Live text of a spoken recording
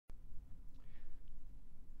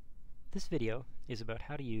This video is about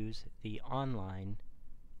how to use the online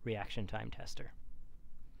reaction time tester.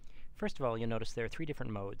 First of all, you'll notice there are three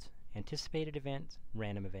different modes: anticipated events,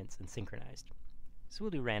 random events, and synchronized. So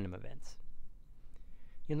we'll do random events.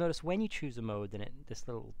 You'll notice when you choose a mode, then this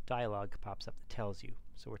little dialog pops up that tells you.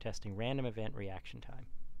 So we're testing random event reaction time.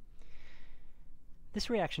 This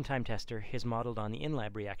reaction time tester is modeled on the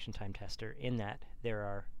InLab reaction time tester in that there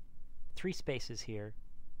are three spaces here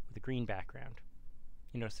with a green background.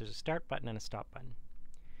 You notice there's a start button and a stop button.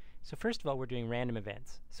 So first of all, we're doing random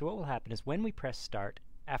events. So what will happen is when we press start,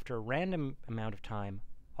 after a random amount of time,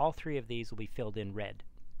 all three of these will be filled in red.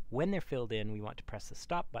 When they're filled in, we want to press the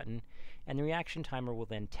stop button, and the reaction timer will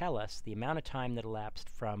then tell us the amount of time that elapsed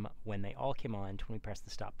from when they all came on to when we press the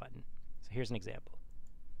stop button. So here's an example.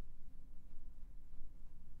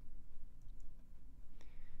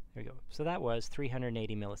 There we go. So that was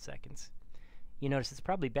 380 milliseconds. You notice it's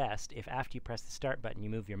probably best if after you press the start button you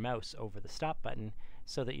move your mouse over the stop button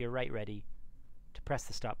so that you're ready to press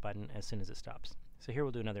the stop button as soon as it stops. So here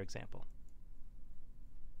we'll do another example.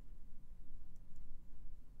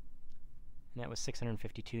 And that was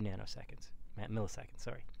 652 milliseconds,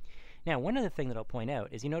 sorry. Now, one other thing that I'll point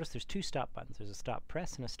out is you notice there's two stop buttons. There's a stop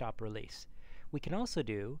press and a stop release. We can also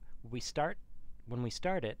do, when we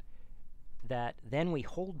start it, that then we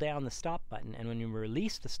hold down the stop button, and when you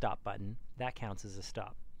release the stop button, that counts as a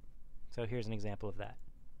stop. So here's an example of that.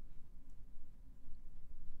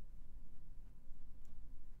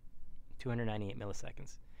 298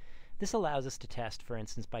 milliseconds. This allows us to test, for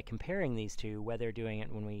instance, by comparing these two, whether doing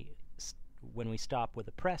it when we stop with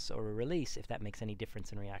a press or a release, if that makes any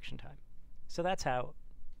difference in reaction time. So that's how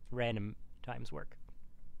random times work.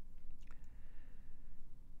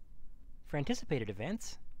 For anticipated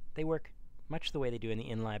events, they work much the way they do in the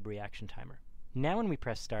InLab reaction timer. Now when we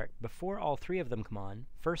press start, before all three of them come on,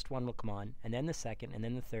 first one will come on, and then the second, and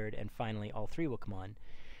then the third, and finally all three will come on.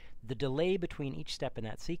 The delay between each step in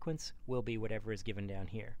that sequence will be whatever is given down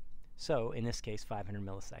here. So, in this case, 500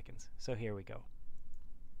 milliseconds. So here we go.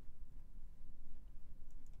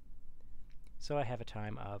 So I have a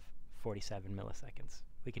time of 47 milliseconds.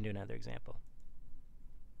 We can do another example.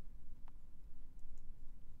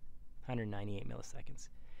 198 milliseconds.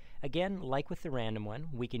 Again, like with the random one,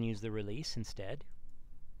 we can use the release instead.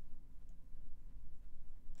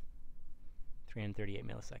 338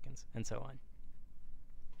 milliseconds, and so on.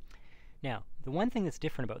 Now, the one thing that's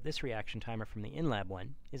different about this reaction timer from the InLab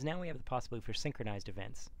one is now we have the possibility for synchronized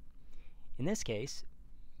events. In this case,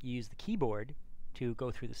 you use the keyboard to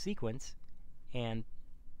go through the sequence, and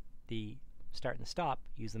the start and the stop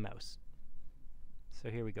use the mouse.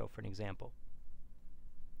 So here we go for an example.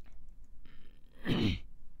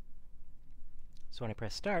 So when I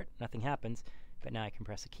press start, nothing happens, but now I can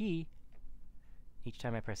press a key. Each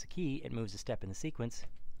time I press a key, it moves a step in the sequence,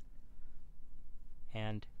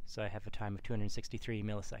 and so I have a time of 263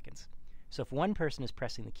 milliseconds. So if one person is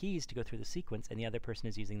pressing the keys to go through the sequence and the other person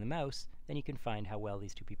is using the mouse, then you can find how well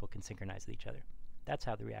these two people can synchronize with each other. That's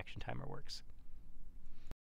how the reaction timer works.